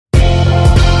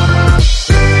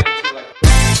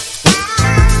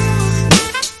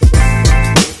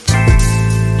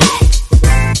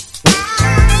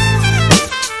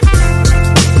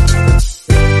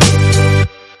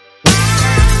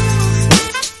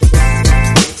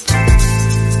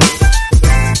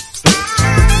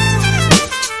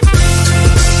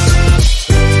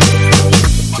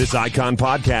This Icon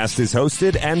podcast is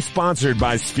hosted and sponsored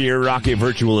by Sphere Rocket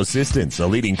Virtual Assistants, a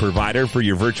leading provider for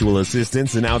your virtual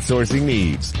assistants and outsourcing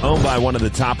needs. Owned by one of the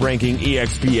top-ranking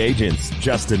EXP agents,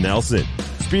 Justin Nelson.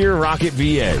 Sphere Rocket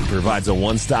VA provides a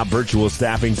one-stop virtual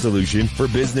staffing solution for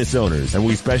business owners, and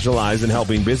we specialize in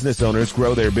helping business owners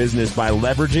grow their business by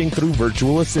leveraging through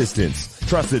virtual assistants.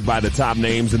 Trusted by the top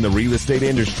names in the real estate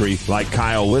industry like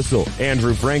Kyle Whistle,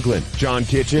 Andrew Franklin, John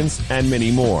Kitchens, and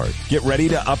many more. Get ready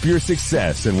to up your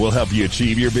success and we'll help you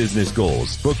achieve your business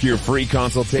goals. Book your free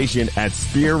consultation at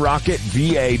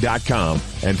sphererocketva.com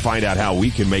and find out how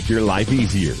we can make your life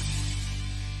easier.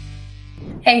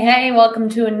 Hey, welcome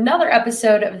to another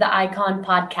episode of the Icon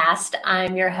Podcast.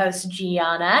 I'm your host,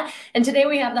 Gianna, and today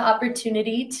we have the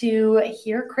opportunity to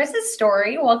hear Chris's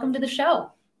story. Welcome to the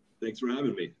show. Thanks for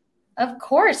having me. Of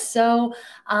course. So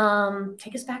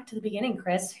take us back to the beginning,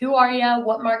 Chris. Who are you?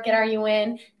 What market are you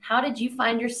in? How did you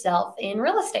find yourself in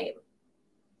real estate?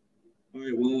 All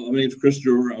right. Well, my name's Chris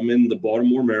Drewer. I'm in the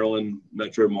Baltimore, Maryland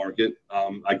metro market.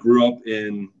 I grew up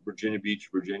in Virginia Beach,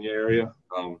 Virginia area,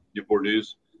 Newport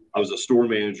News. I was a store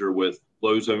manager with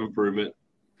Lowe's Home Improvement,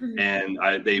 and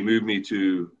they moved me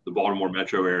to the Baltimore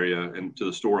metro area and to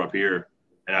the store up here.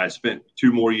 And I spent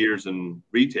 2 more years in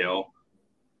retail,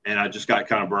 and I just got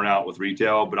kind of burnt out with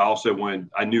retail. But I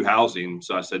knew housing,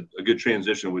 so I said a good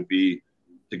transition would be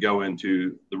to go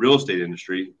into the real estate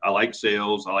industry. I like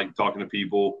sales. I like talking to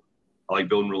people. I like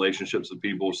building relationships with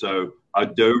people. So I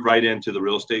dove right into the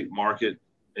real estate market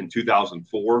in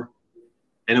 2004.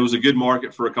 And it was a good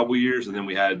market for a couple of years. And then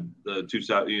we had the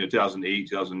 2008,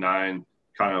 2009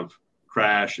 kind of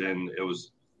crash. And it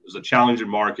was a challenging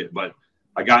market, but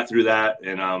I got through that.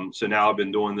 And so now I've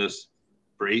been doing this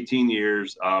for 18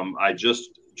 years. I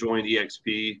just joined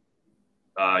EXP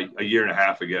a year and a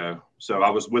half ago. So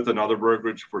I was with another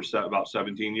brokerage for about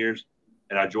 17 years.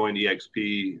 And I joined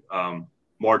EXP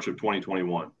March of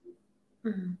 2021.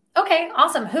 Mm-hmm. Okay,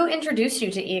 awesome. Who introduced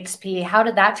you to EXP? How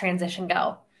did that transition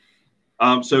go?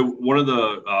 So one of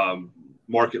the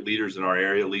market leaders in our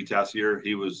area, Lee Tassier,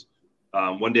 he was,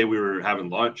 one day we were having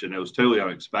lunch and it was totally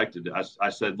unexpected. I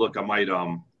said, look, I might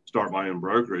start my own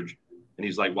brokerage. And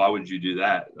he's like, why would you do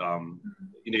that?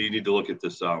 You need to look at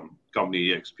this company,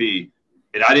 EXP.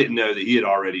 And I didn't know that he had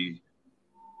already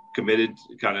committed,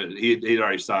 he'd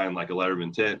already signed like a letter of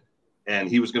intent, and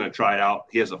he was going to try it out.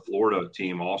 He has a Florida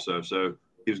team also. So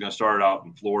he was going to start it out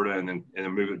in Florida and then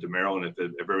move it to Maryland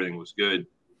if everything was good.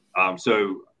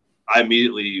 So I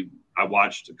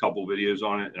watched a couple videos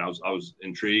on it and I was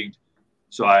intrigued.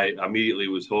 So I immediately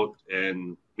was hooked,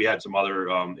 and we had some other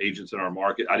agents in our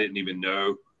market I didn't even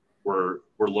know were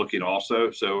looking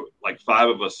also. So like 5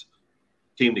 of us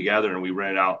came together and we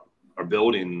rented out our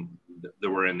building that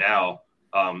we're in now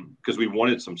because we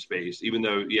wanted some space. Even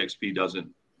though EXP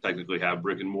doesn't technically have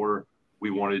brick and mortar, we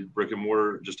wanted brick and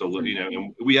mortar just a little,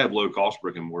 and we have low cost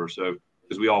brick and mortar. So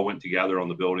because we all went together on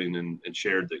the building and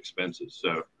shared the expenses.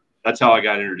 So that's how I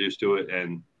got introduced to it,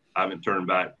 and I haven't turned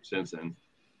back since then.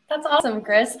 That's awesome,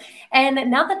 Chris. And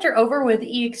now that you're over with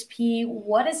EXP,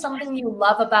 what is something you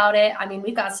love about it? I mean,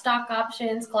 we've got stock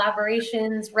options,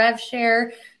 collaborations, rev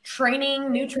share,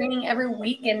 new training every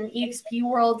week in EXP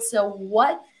world. So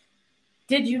what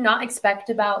did you not expect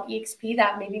about EXP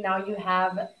that maybe now you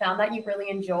have found that you really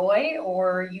enjoy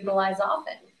or utilize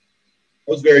often?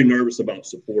 I was very nervous about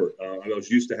support. I was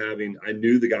used to I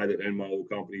knew the guy that owned my old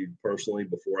company personally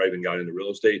before I even got into real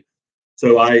estate.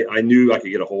 So I knew I could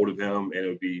get a hold of him and it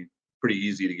would be pretty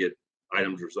easy to get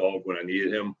items resolved when I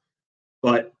needed him.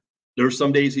 But there were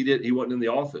some days he wasn't in the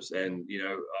office. And,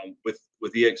 with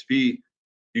EXP, you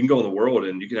can go in the world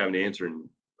and you can have an answer. And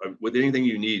with anything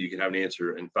you need, you can have an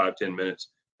answer in 5-10 minutes.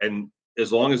 And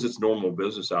as long as it's normal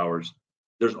business hours,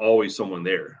 there's always someone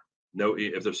there. No,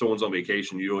 if there's someone's on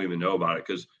vacation, you don't even know about it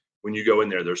because when you go in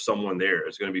there, there's someone there.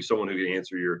 It's going to be someone who can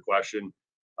answer your question.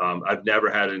 I've never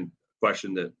had a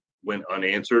question that went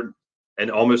unanswered,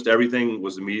 and almost everything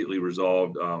was immediately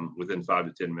resolved within 5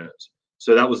 to 10 minutes.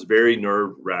 So that was very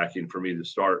nerve-wracking for me to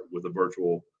start with a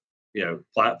virtual,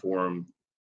 platform,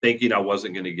 thinking I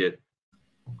wasn't going to get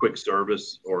quick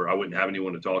service or I wouldn't have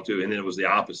anyone to talk to, and then it was the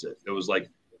opposite. It was like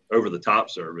over-the-top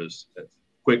service.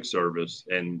 Quick service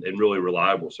and really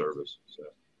reliable service. So.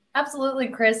 Absolutely,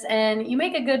 Chris. And you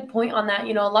make a good point on that.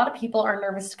 A lot of people are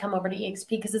nervous to come over to EXP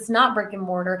because it's not brick and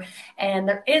mortar and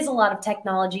there is a lot of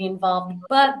technology involved,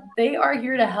 but they are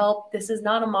here to help. This is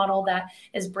not a model that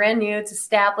is brand new. It's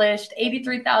established,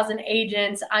 83,000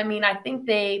 agents. I mean, I think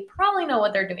they probably know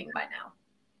what they're doing by now.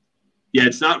 Yeah,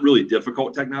 it's not really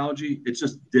difficult technology. It's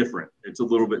just different. It's a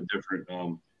little bit different.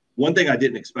 One thing I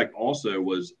didn't expect also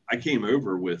was I came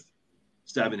over with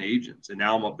 7 agents and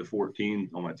now I'm up to 14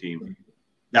 on my team.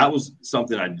 that was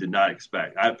something I did not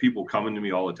expect. I have people coming to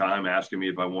me all the time asking me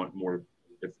if I want more,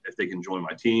 if they can join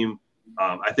my team.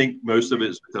 I think most of it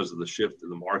is because of the shift in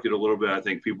the market a little bit. I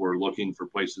think people are looking for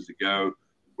places to go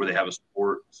where they have a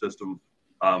support system.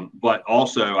 But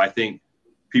also, I think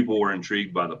people were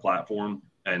intrigued by the platform,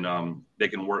 and they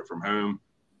can work from home.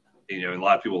 And a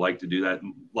lot of people like to do that.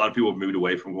 And a lot of people have moved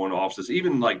away from going to offices,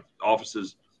 even like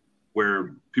offices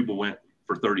where people went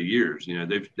for 30 years.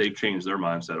 They've changed their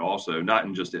mindset also, not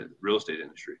in just the real estate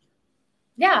industry.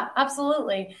 Yeah,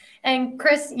 absolutely. And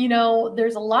Chris,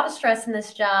 there's a lot of stress in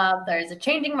this job. There's a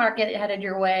changing market headed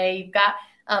your way. You've got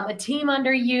a team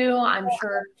under you. I'm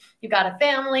sure you've got a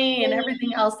family and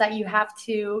everything else that you have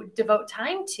to devote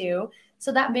time to.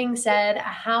 So that being said,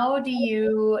 how do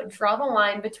you draw the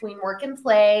line between work and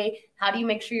play? How do you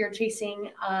make sure you're chasing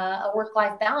a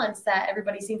work-life balance that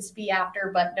everybody seems to be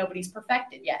after, but nobody's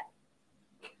perfected yet?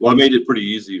 Well, I made it pretty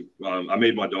easy. I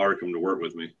made my daughter come to work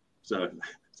with me. So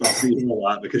I see her a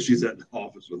lot because she's at the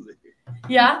office with me.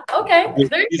 Yeah. Okay.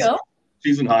 There you go.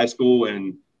 She's in high school,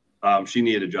 and she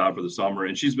needed a job for the summer,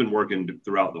 and she's been working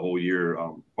throughout the whole year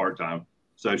part-time.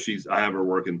 So I have her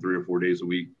working 3 or 4 days a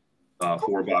week, 4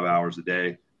 or 5 hours a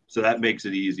day. So that makes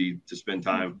it easy to spend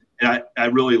time. And I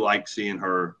really like seeing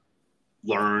her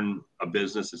learn a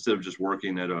business instead of just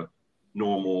working at a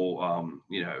normal,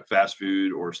 fast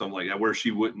food or something like that, where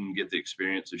she wouldn't get the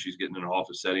experience that she's getting in an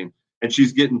office setting. And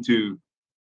she's getting to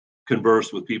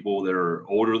converse with people that are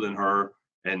older than her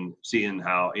and seeing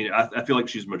how, I feel like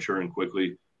she's maturing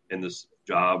quickly in this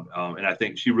job. And I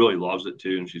think she really loves it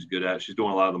too. And she's good at it. She's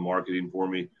doing a lot of the marketing for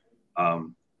me.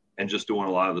 And just doing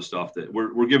a lot of the stuff that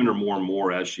we're giving her more and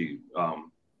more as she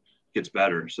gets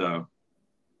better. So,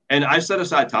 and I set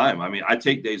aside time. I mean, I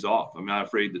take days off. I'm not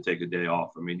afraid to take a day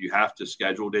off. I mean, you have to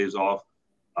schedule days off.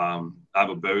 I have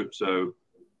a boat. So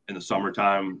in the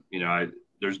summertime,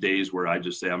 there's days where I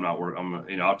just say I'm not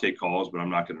working. I'll take calls, but I'm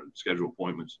not going to schedule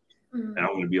appointments. And I'm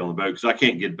going to be on the boat because I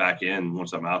can't get back in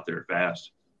once I'm out there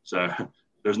fast. So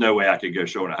there's no way I could go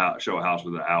show a house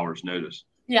with an hour's notice.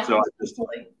 Yeah. So I just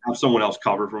have someone else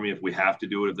cover for me if we have to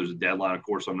do it. If there's a deadline, of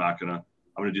course, I'm going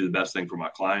to do the best thing for my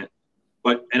client.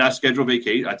 And I schedule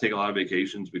vacation. I take a lot of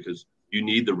vacations because you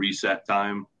need the reset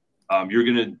time. You're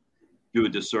going to do a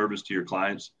disservice to your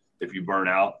clients if you burn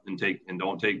out and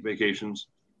don't take vacations.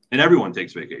 And everyone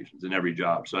takes vacations in every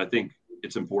job. So I think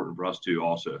it's important for us to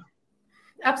also.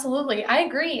 Absolutely. I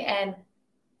agree. And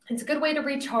it's a good way to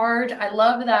recharge. I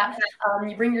love that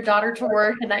you bring your daughter to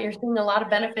work and that you're seeing a lot of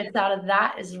benefits out of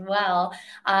that as well.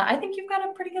 I think you've got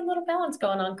a pretty good little balance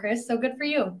going on, Chris. So good for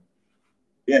you.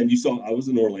 Yeah. And you saw, I was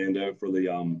in Orlando for the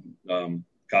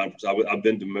conference. I've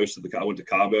been to I went to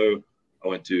Cabo. I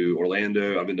went to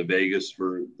Orlando. I've been to Vegas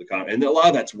for the conference. And a lot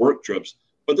of that's work trips,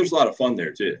 but there's a lot of fun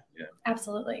there too. Yeah.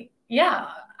 Absolutely. Yeah,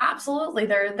 absolutely.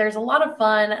 There's a lot of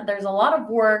fun. There's a lot of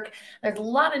work. There's a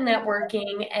lot of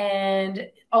networking,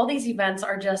 and all these events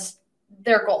are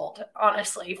they're gold,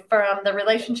 honestly, from the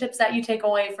relationships that you take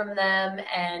away from them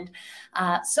and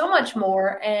so much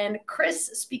more. And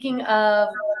Chris, speaking of,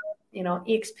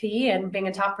 EXP and being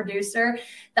a top producer,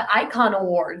 the Icon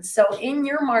Awards. So in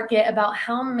your market, about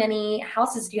how many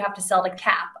houses do you have to sell to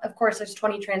cap? Of course, there's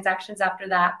 20 transactions after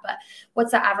that, but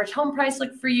what's the average home price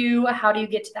look for you? How do you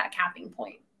get to that capping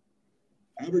point?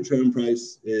 Average home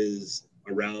price is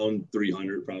around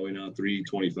 300, probably now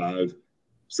 325.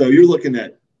 So you're looking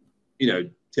at,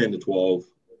 10 to 12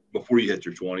 before you hit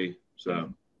your 20.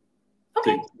 So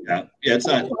okay. Yeah, it's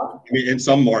not. I mean, in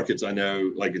some markets, I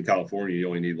know, like in California, you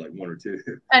only need like 1 or 2.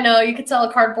 I know you could sell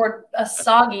a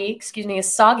soggy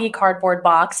cardboard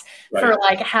box for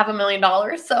like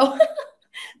 $500,000. So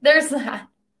there's that.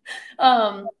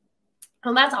 Well,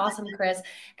 that's awesome, Chris.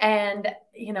 And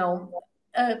it's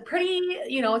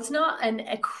not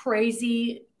a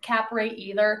crazy cap rate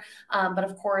either. But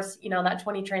of course, that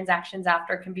 20 transactions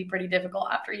after can be pretty difficult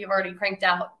after you've already cranked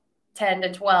out 10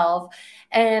 to 12.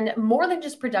 And more than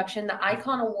just production, the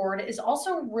Icon Award is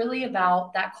also really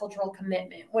about that cultural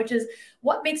commitment, which is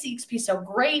what makes EXP so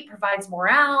great, provides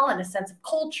morale and a sense of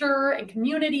culture and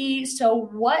community. So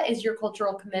what is your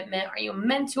cultural commitment? Are you a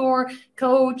mentor,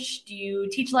 coach? Do you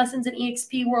teach lessons in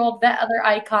EXP world, vet other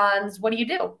icons? What do you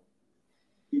do?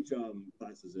 Teach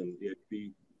classes in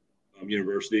EXP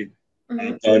University.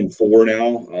 I've done 4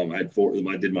 now. I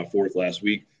did my 4th last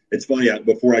week. It's funny,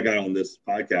 before I got on this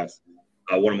podcast,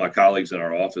 one of my colleagues in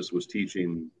our office was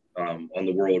teaching on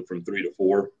the world from 3 to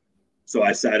 4. So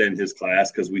I sat in his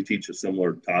class because we teach a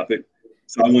similar topic.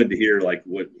 So I wanted to hear like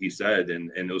what he said. And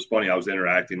it was funny. I was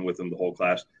interacting with him the whole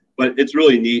class. But it's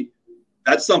really neat.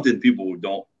 That's something people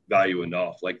don't value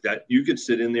enough. Like that, you could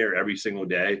sit in there every single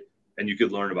day and you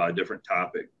could learn about a different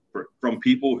topic. from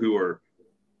people who are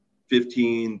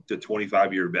 15 to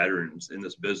 25-year veterans in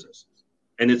this business.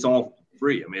 And it's all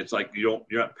free. I mean, it's like you're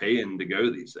not paying to go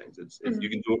to these things. You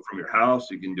can do it from your house.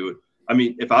 You can do it. I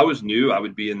mean, if I was new, I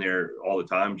would be in there all the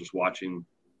time just watching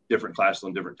different classes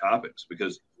on different topics,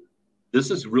 because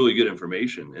this is really good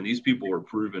information. And these people are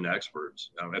proven experts.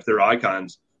 If they're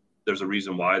icons, there's a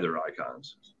reason why they're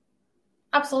icons.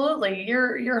 Absolutely.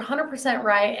 You're 100%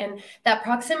 right. And that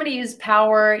proximity is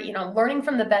power, learning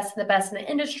from the best of the best in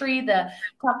the industry, the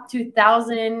top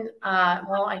 2000.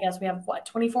 Well, I guess we have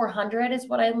 2,400 is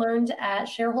what I learned at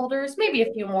Shareholders. Maybe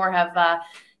a few more have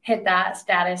hit that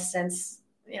status since,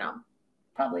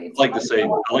 probably. I like to say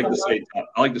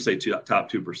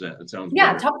top 2%. It sounds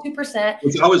better. Top 2%.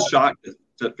 Which I was shocked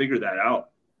to figure that out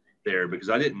there, because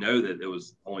I didn't know that it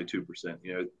was only 2%,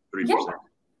 3%.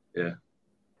 Yeah.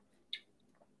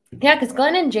 Yeah, because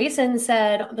Glenn and Jason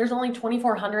said there's only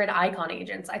 2,400 icon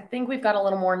agents. I think we've got a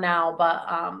little more now, but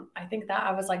I think that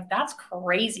I was like, that's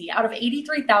crazy, out of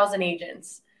 83,000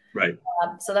 agents. Right.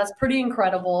 So that's pretty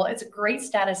incredible. It's a great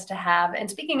status to have.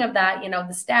 And speaking of that,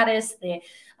 the status, the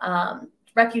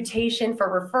reputation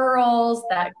for referrals,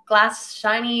 that glass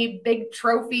shiny big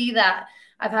trophy that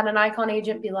I've had an icon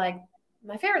agent be like,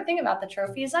 my favorite thing about the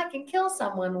trophy is I can kill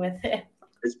someone with it.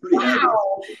 It's pretty heavy.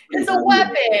 It's a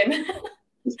weapon.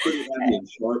 It's pretty heavy and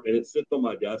sharp, and it sits on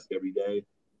my desk every day.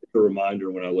 It's a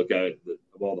reminder when I look at it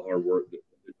of all the hard work that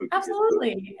it took.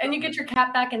 Absolutely. And you get your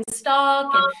cap back in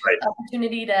stock, and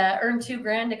opportunity to earn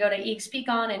 $2,000 to go to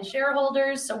EXPCon and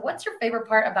Shareholders. So what's your favorite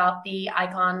part about the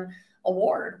Icon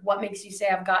Award? What makes you say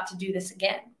I've got to do this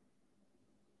again?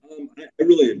 I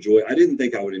really enjoy it. I didn't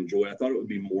think I would enjoy it. I thought it would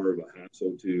be more of a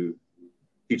hassle to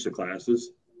teach the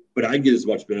classes, but I get as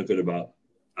much benefit about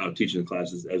teaching the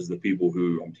classes as the people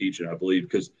who I'm teaching, I believe,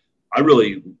 because I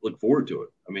really look forward to it.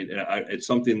 I mean, it's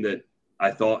something that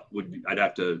I thought I'd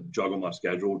have to juggle my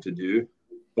schedule to do.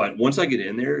 But once I get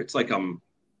in there, it's like I don't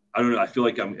know, I feel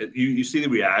like you see the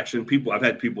reaction. I've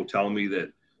had people tell me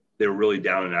that they were really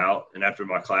down and out, and after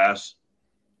my class,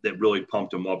 that really pumped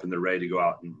them up and they're ready to go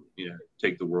out and,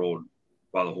 take the world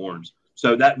by the horns.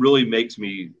 So that really makes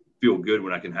me feel good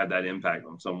when I can have that impact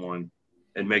on someone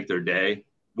and make their day,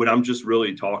 when I'm just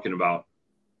really talking about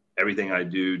everything I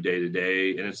do day to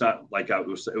day. And it's not like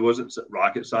it wasn't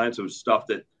rocket science. It was stuff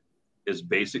that is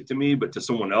basic to me, but to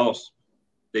someone else,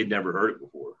 they'd never heard it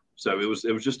before. So it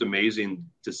was just amazing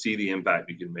to see the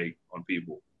impact you can make on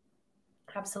people.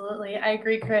 Absolutely. I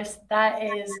agree, Chris. That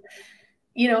is,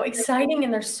 exciting.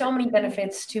 And there's so many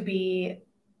benefits to be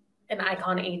an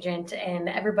icon agent, and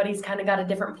everybody's kind of got a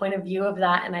different point of view of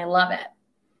that. And I love it.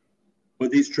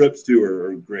 But these trips too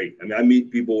are great. I mean, I meet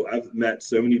people. I've met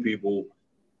so many people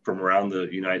from around the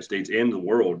United States and the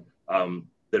world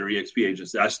that are EXP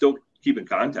agents that I still keep in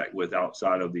contact with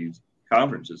outside of these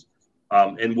conferences.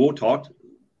 And we'll talk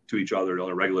to each other on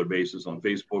a regular basis on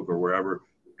Facebook or wherever.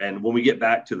 And when we get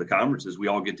back to the conferences, we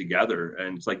all get together,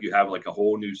 and it's like you have like a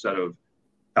whole new set of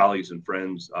colleagues and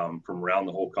friends from around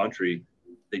the whole country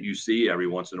that you see every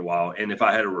once in a while. And if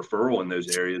I had a referral in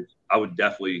those areas, I would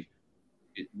definitely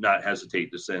not hesitate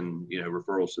to send,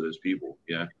 referrals to those people.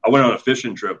 Yeah. I went on a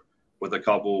fishing trip with a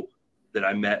couple that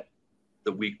I met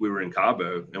the week we were in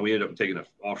Cabo, and we ended up taking an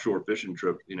offshore fishing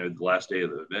trip, the last day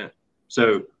of the event.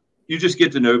 So you just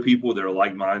get to know people that are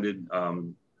like-minded,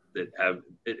 that have,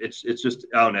 it's just,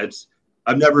 I don't know,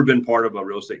 I've never been part of a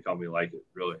real estate company like it,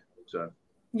 really. So.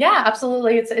 Yeah,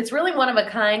 absolutely. It's really one of a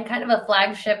kind, kind of a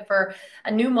flagship for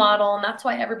a new model. And that's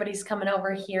why everybody's coming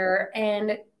over here.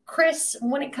 And Chris,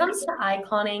 when it comes to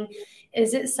iconing,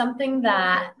 is it something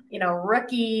that,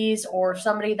 rookies or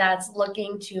somebody that's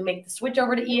looking to make the switch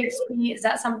over to EXP, is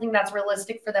that something that's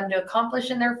realistic for them to accomplish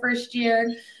in their first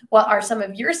year? What are some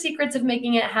of your secrets of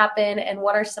making it happen? And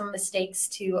what are some mistakes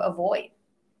to avoid?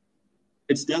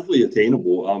 It's definitely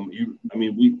attainable.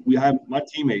 We have, my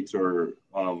teammates are,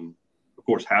 of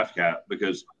course, half cap,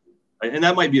 and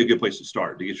that might be a good place to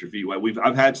start to get your feet wet.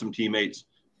 I've had some teammates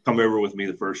come over with me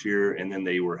the first year, and then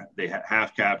they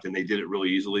half capped, and they did it really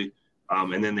easily.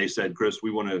 And then they said, Chris,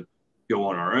 we want to go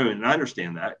on our own. And I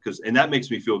understand that, and that makes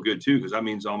me feel good too, because that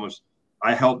means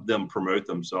I helped them promote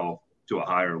themselves to a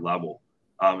higher level.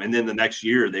 And then the next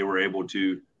year they were able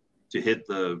to hit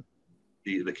the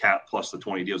cap plus the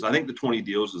 20 deals. I think the 20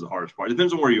 deals is the hardest part. It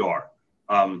depends on where you are.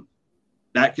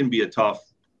 That can be a tough.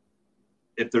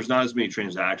 If there's not as many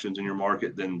transactions in your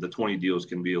market, then the 20 deals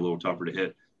can be a little tougher to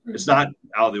hit. Mm-hmm. It's not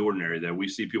out of the ordinary, though. We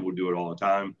see people do it all the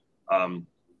time.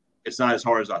 It's not as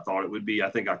hard as I thought it would be. I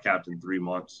think I capped in 3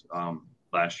 months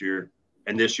last year.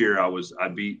 And this year I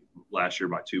beat last year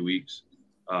by 2 weeks.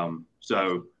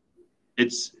 So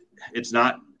it's it's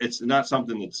not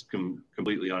something that's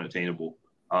completely unattainable.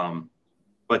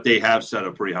 But they have set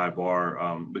a pretty high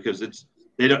bar because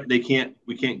we can't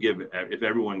give, if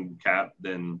everyone capped,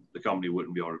 then the company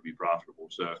wouldn't be able to be profitable.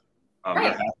 So there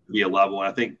has to be a level. And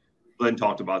I think Glenn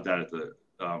talked about that at the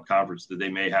conference, that they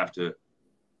may have to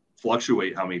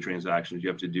fluctuate how many transactions you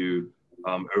have to do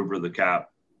over the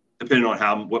cap, depending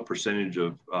on what percentage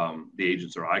of the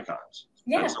agents are icons.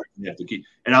 Yeah. That's something you have to keep.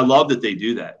 And I love that they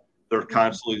do that. They're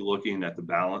constantly looking at the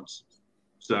balance.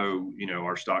 So,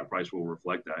 our stock price will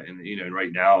reflect that. And,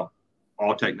 right now,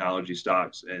 all technology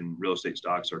stocks and real estate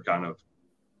stocks are kind of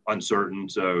uncertain.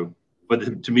 So,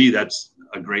 but to me, that's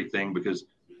a great thing because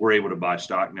we're able to buy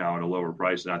stock now at a lower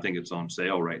price. And I think it's on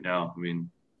sale right now. I mean,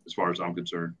 as far as I'm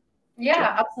concerned.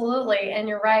 Yeah, absolutely. And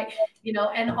you're right.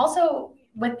 And also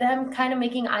with them kind of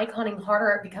making iconing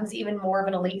harder, it becomes even more of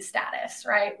an elite status,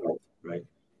 right? Right.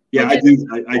 Yeah, I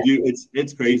do.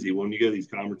 It's crazy when you go to these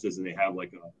conferences and they have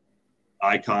like a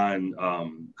icon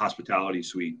hospitality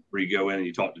suite where you go in and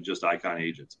you talk to just icon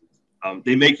agents.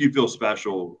 They make you feel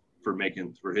special for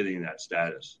hitting that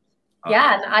status.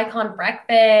 Yeah, an icon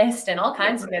breakfast and all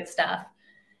kinds of good stuff.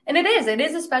 And it is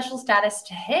a special status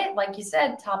to hit, like you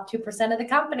said, top 2% of the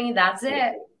company. That's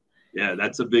it. Yeah,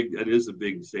 that is a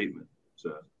big statement.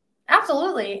 So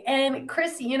absolutely. And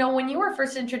Chris, when you were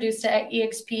first introduced to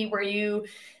EXP, were you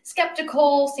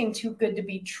skeptical? Seemed too good to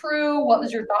be true? What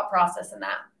was your thought process in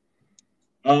that?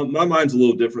 My mind's a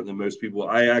little different than most people.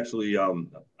 I actually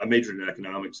I majored in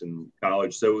economics in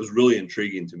college, so it was really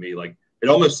intriguing to me. Like it did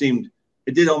almost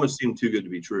seem too good to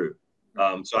be true.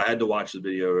 So I had to watch the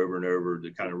video over and over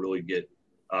to kind of really get.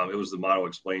 It was the Model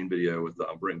Explain video with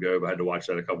Brent Gove. I had to watch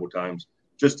that a couple of times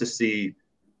just to see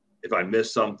if I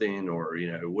missed something or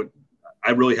what.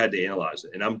 I really had to analyze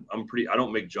it, and I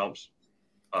don't make jumps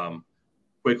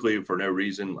quickly for no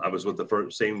reason. I was with the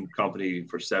same company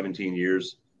for 17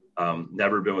 years.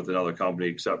 Never been with another company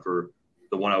except for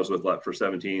the one I was with for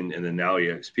 17 and then now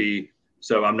EXP.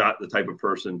 So I'm not the type of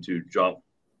person to jump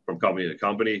from company to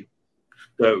company.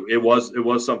 So it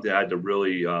was something I had to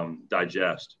really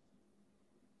digest.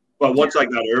 But once I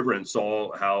got over and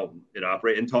saw how it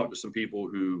operated and talked to some people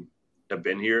who have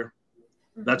been here,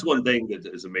 that's one thing that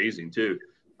is amazing too.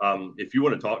 If you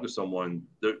want to talk to someone,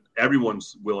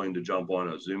 everyone's willing to jump on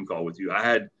a Zoom call with you.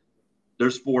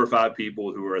 There's 4 or 5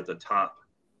 people who are at the top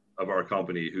of our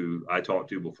company who I talked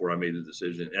to before I made the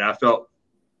decision. And I felt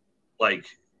like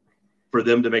for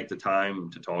them to make the time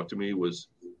to talk to me was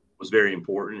very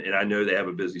important. And I know they have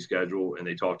a busy schedule and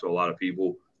they talk to a lot of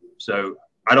people. So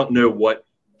I don't know what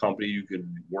company you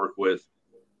could work with.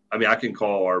 I mean, I can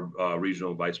call our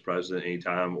regional vice president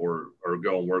anytime or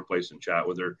go on Workplace and chat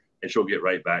with her and she'll get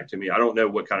right back to me. I don't know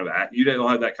what kind of, you don't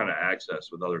have that kind of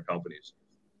access with other companies.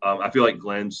 I feel like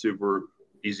Glenn's super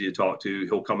easy to talk to.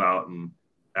 He'll come out and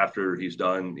after he's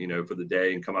done, for the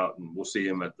day and come out and we'll see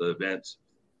him at the events,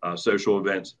 social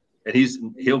events. And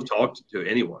he'll talk to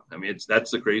anyone. I mean,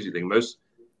 that's the crazy thing. Most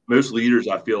leaders,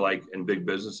 I feel like in big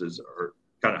businesses are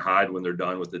kind of hide when they're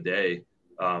done with the day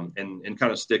and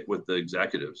kind of stick with the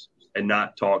executives and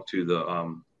not talk to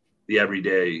the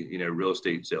everyday, real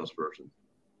estate salesperson.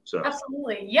 So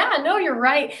absolutely. Yeah, no, you're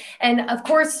right. And of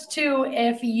course, too,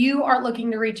 if you are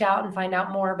looking to reach out and find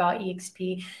out more about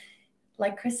EXP,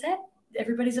 like Chris said,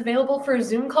 everybody's available for a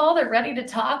Zoom call. They're ready to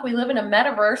talk. We live in a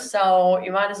metaverse, so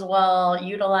you might as well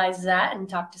utilize that and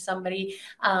talk to somebody,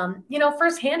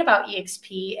 firsthand about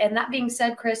EXP. And that being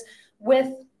said, Chris,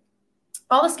 with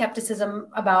all the skepticism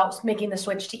about making the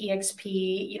switch to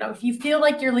EXP, if you feel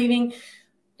like you're leaving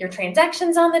your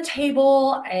transactions on the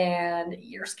table and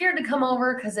you're scared to come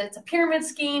over because it's a pyramid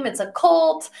scheme, it's a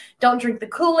cult, don't drink the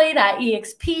Kool-Aid at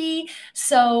EXP.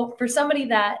 So for somebody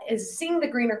that is seeing the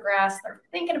greener grass, they're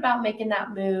thinking about making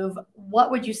that move, what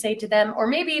would you say to them? Or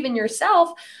maybe even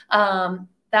yourself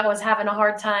that was having a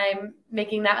hard time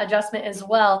making that adjustment as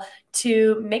well,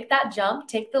 to make that jump,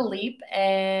 take the leap,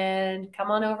 and come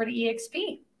on over to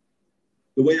EXP.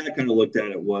 The way I kind of looked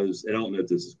at it was, and I don't know if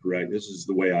this is correct, this is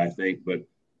the way I think, but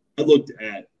I looked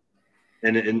at,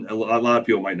 and a lot of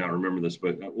people might not remember this,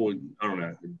 but I don't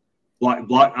know.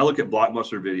 I look at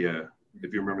Blockbuster Video,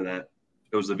 if you remember that.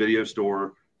 It was the video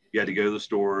store. You had to go to the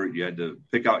store. You had to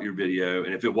pick out your video.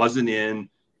 And if it wasn't in,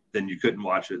 then you couldn't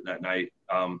watch it that night.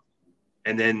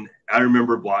 And then I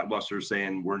remember Blockbuster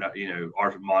saying, we're not,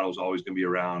 our model is always going to be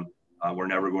around. We're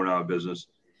never going out of business.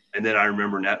 And then I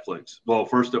remember Netflix. Well,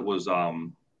 first it was the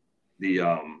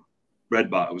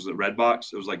Redbox. Was it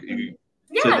Redbox? It was like they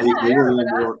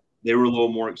were a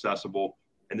little more accessible.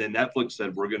 And then Netflix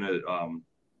said, we're gonna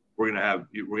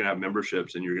have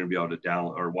memberships, and you're gonna be able to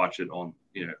download or watch it on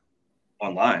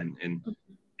online. And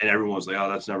and everyone's like, oh,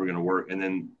 that's never going to work. And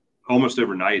then almost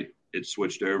overnight it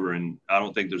switched over, and I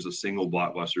don't think there's a single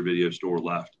Blockbuster video store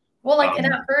left. Well, like,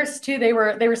 and at first too, they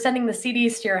were sending the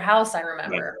CDs to your house, I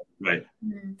remember. Right.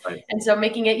 And so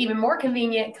making it even more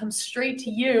convenient, comes straight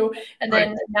to you. And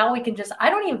then now we can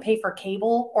I don't even pay for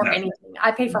cable or anything.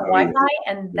 I pay for Wi-Fi,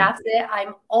 and that's it.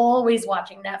 I'm always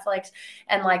watching Netflix,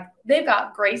 and like, they've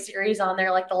got great series on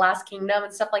there, like The Last Kingdom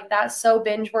and stuff like that. So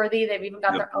binge worthy. They've even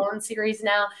got their own series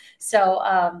now. So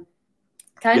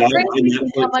kind of crazy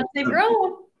how much they've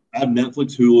grown. I have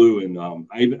Netflix, Hulu, and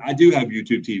I do have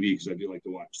YouTube TV because I do like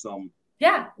to watch some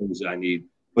things that I need.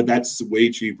 But that's way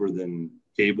cheaper than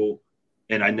cable,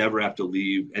 and I never have to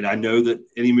leave. And I know that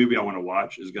any movie I want to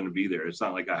watch is going to be there. It's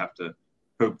not like I have to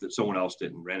hope that someone else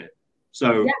didn't rent it.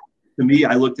 So to me,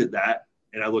 I looked at that,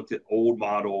 and I looked at old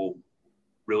model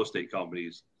real estate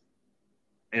companies,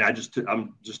 and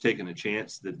I'm just taking a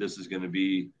chance that this is going to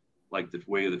be like the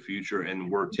way of the future, and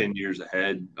we're 10 years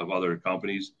ahead of other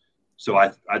companies. So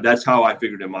I that's how I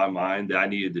figured in my mind that I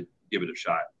needed to give it a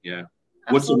shot. Yeah.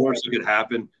 Absolutely. What's the worst that could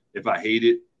happen? If I hate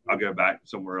it, I'll go back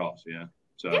somewhere else. Yeah.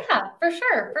 So yeah, for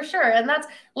sure. And that's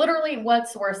literally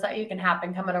what's worse that you can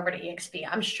happen coming over to EXP.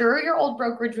 I'm sure your old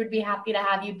brokerage would be happy to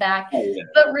have you back,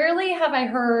 but rarely have I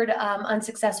heard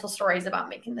unsuccessful stories about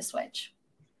making the switch.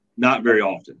 Not very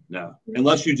often, no.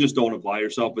 Unless you just don't apply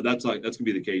yourself, but that's gonna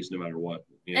be the case no matter what.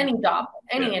 You know? Any job,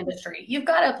 any industry, you've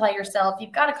got to apply yourself.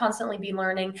 You've got to constantly be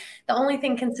learning. The only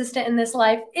thing consistent in this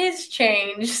life is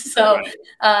change. So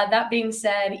that being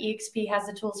said, EXP has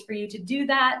the tools for you to do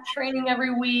that. Training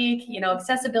every week,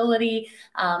 accessibility,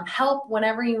 help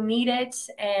whenever you need it.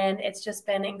 And it's just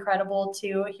been incredible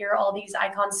to hear all these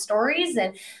icon stories.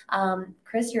 And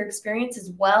Chris, your experience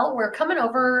as well. We're coming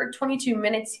over 22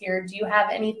 minutes here. Do you have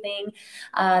anything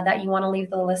that you want to leave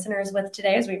the listeners with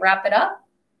today as we wrap it up?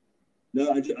 No,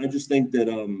 I just think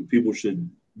that people should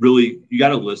really, you got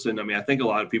to listen. I mean, I think a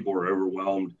lot of people are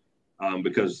overwhelmed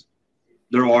because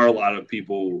there are a lot of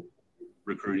people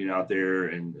recruiting out there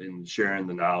and sharing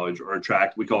the knowledge, or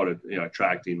we call it,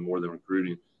 attracting more than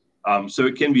recruiting. So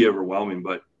it can be overwhelming,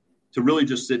 but to really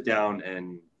just sit down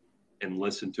and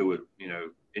listen to it,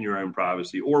 in your own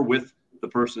privacy or with the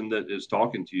person that is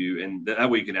talking to you. And that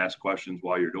way you can ask questions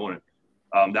while you're doing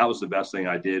it. That was the best thing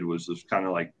I did, was just kind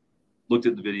of like looked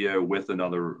at the video with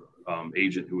another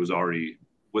agent who was already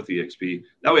with EXP.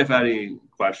 That way, if I had any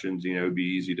questions, it'd be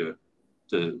easy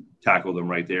to tackle them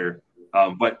right there.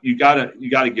 But you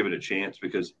gotta give it a chance,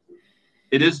 because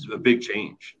it is a big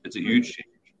change. It's a huge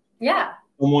change. Yeah.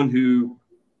 Someone who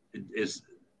is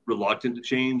reluctant to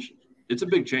change, it's a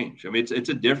big change. I mean, it's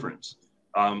a difference.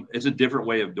 It's a different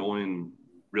way of doing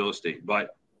real estate,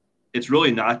 but it's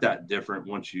really not that different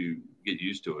once you get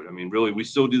used to it. I mean, really, I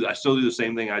still do the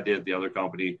same thing I did at the other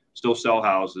company, still sell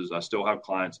houses. I still have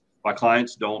clients. My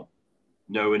clients don't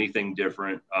know anything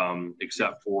different,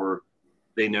 except for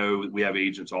they know we have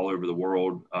agents all over the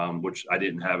world, which I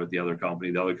didn't have at the other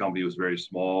company. The other company was very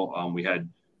small. We had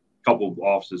a couple of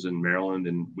offices in Maryland,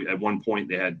 and at one point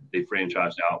they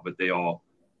franchised out, but they all,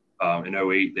 in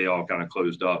 2008, they all kind of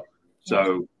closed up.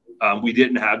 So we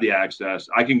didn't have the access.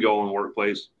 I can go on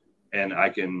Workplace and I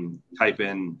can type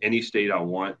in any state I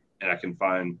want, and I can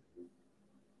find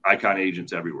icon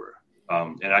agents everywhere.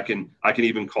 And I can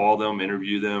even call them,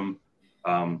 interview them,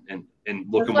 and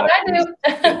look them up.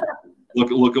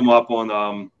 Look them up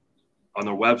on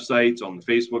their websites, on the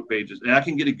Facebook pages, and I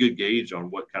can get a good gauge on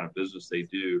what kind of business they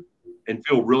do, and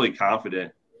feel really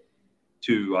confident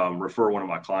to refer one of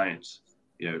my clients,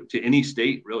 to any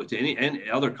state, really, to any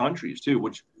other countries too,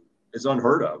 which is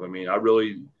unheard of. I mean, I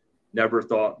really never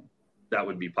thought that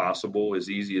would be possible as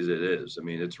easy as it is. I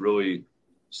mean, it's really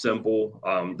simple.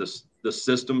 The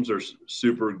systems are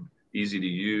super easy to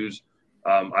use.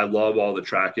 I love all the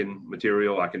tracking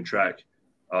material. I can track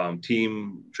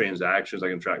team transactions. I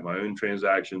can track my own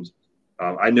transactions.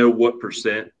 I know what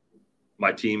 %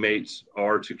 my teammates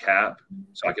are to cap,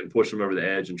 so I can push them over the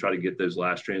edge and try to get those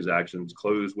last transactions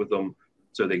closed with them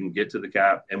so they can get to the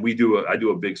cap. And I do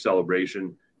a big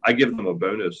celebration. I give them a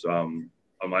bonus on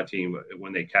my team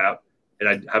when they cap. And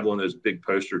I have one of those big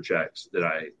poster checks that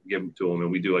I give to them,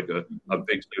 and we do like a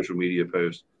big social media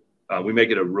post. We make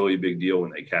it a really big deal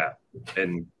when they cap,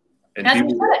 and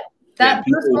people, that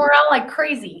boosts morale like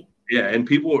crazy. Yeah, and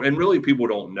people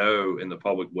don't know in the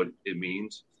public what it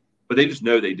means, but they just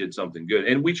know they did something good,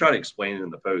 and we try to explain it in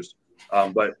the post.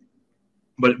 But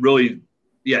really,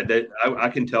 yeah, that I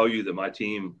can tell you that my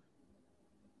team,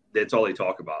 that's all they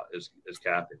talk about is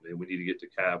capping. And we need to get to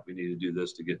cap. We need to do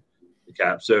this to get the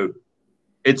cap. So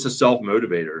it's a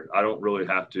self-motivator. I don't really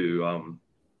have to,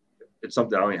 it's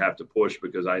something I only have to push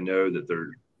because I know that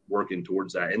they're working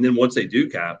towards that. And then once they do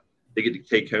cap, they get to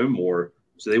take home more.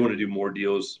 So they want to do more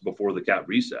deals before the cap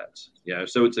resets.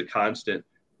 So it's a constant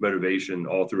motivation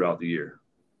all throughout the year.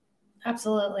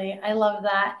 Absolutely. I love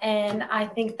that. And I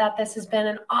think that this has been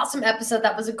an awesome episode.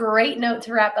 That was a great note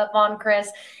to wrap up on, Chris.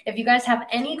 If you guys have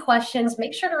any questions,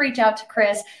 make sure to reach out to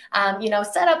Chris.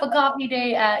 Set up a coffee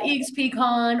day at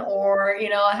EXPCon or,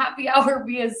 a happy hour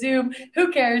via Zoom.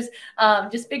 Who cares?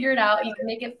 Just figure it out. You can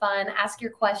make it fun. Ask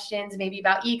your questions, maybe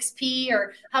about EXP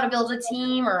or how to build a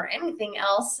team or anything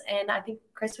else. And I think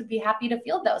Chris would be happy to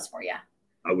field those for you.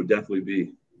 I would definitely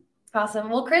be. Awesome.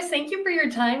 Well, Chris, thank you for your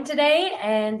time today.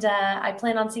 And I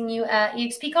plan on seeing you at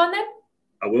EXPCon then.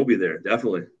 I will be there.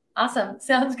 Definitely. Awesome.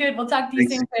 Sounds good. We'll talk to you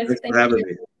soon, Chris. Thanks for having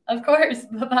me. Of course.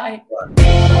 Bye-bye. Bye.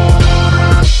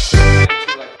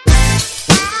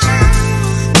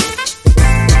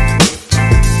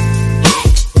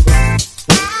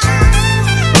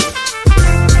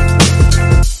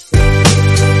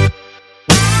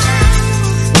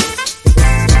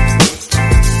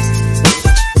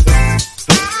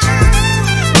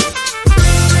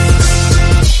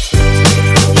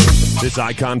 This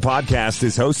Icon podcast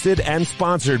is hosted and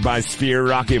sponsored by Sphere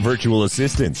Rocket Virtual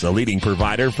Assistants, a leading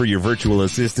provider for your virtual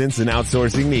assistants and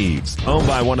outsourcing needs. Owned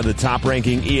by one of the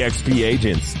top-ranking EXP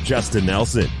agents, Justin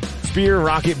Nelson. Sphere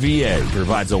Rocket VA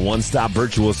provides a one-stop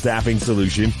virtual staffing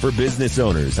solution for business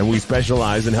owners, and we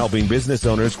specialize in helping business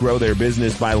owners grow their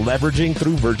business by leveraging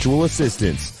through virtual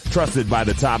assistants. Trusted by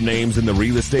the top names in the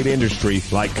real estate industry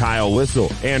like Kyle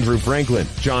Whistle, Andrew Franklin,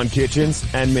 John Kitchens,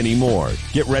 and many more.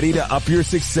 Get ready to up your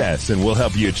success and we'll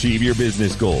help you achieve your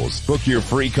business goals. Book your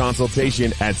free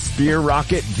consultation at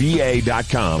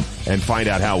sphererocketva.com and find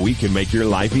out how we can make your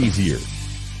life easier.